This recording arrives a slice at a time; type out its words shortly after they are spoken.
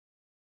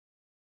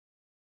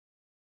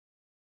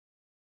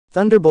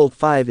Thunderbolt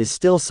 5 is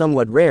still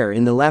somewhat rare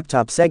in the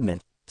laptop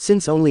segment,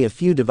 since only a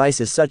few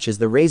devices such as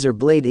the Razer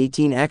Blade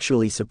 18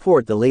 actually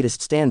support the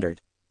latest standard.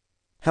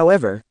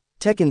 However,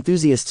 tech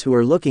enthusiasts who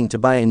are looking to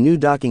buy a new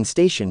docking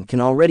station can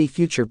already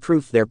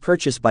future-proof their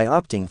purchase by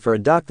opting for a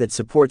dock that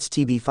supports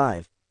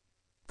TB5.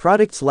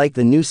 Products like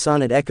the new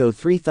Sonnet Echo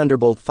 3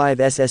 Thunderbolt 5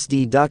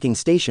 SSD docking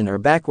station are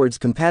backwards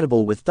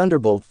compatible with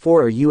Thunderbolt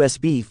 4 or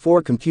USB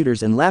 4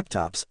 computers and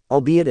laptops,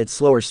 albeit at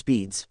slower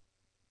speeds.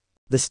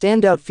 The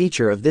standout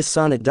feature of this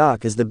Sonnet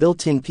dock is the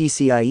built-in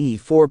PCIe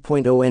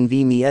 4.0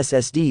 NVMe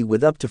SSD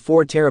with up to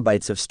 4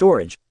 TB of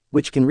storage,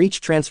 which can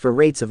reach transfer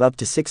rates of up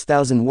to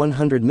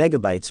 6,100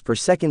 MB per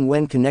second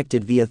when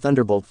connected via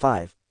Thunderbolt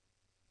 5.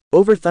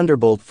 Over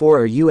Thunderbolt 4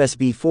 or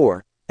USB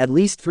 4, at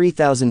least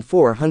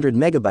 3,400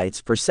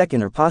 MB per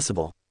second are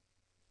possible.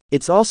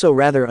 It's also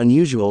rather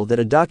unusual that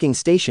a docking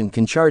station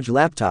can charge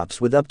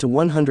laptops with up to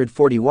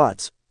 140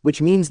 watts,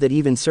 which means that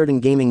even certain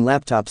gaming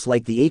laptops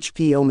like the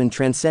HP Omen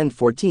Transcend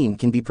 14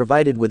 can be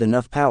provided with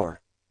enough power.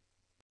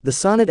 The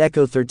Sonnet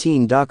Echo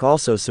 13 dock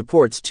also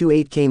supports two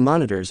 8K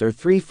monitors or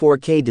three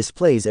 4K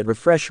displays at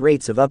refresh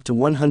rates of up to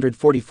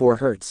 144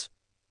 Hz.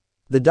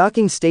 The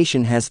docking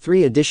station has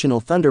three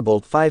additional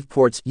Thunderbolt 5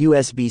 ports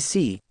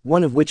USB-C,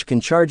 one of which can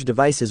charge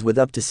devices with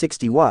up to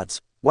 60 watts,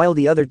 while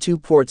the other two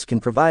ports can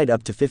provide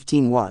up to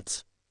 15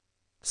 watts.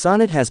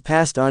 Sonnet has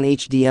passed on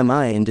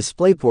HDMI and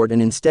DisplayPort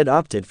and instead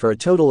opted for a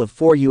total of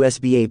 4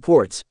 USB-A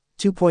ports,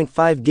 2.5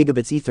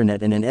 gigabits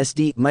Ethernet and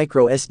an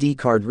micro SD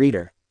card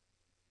reader.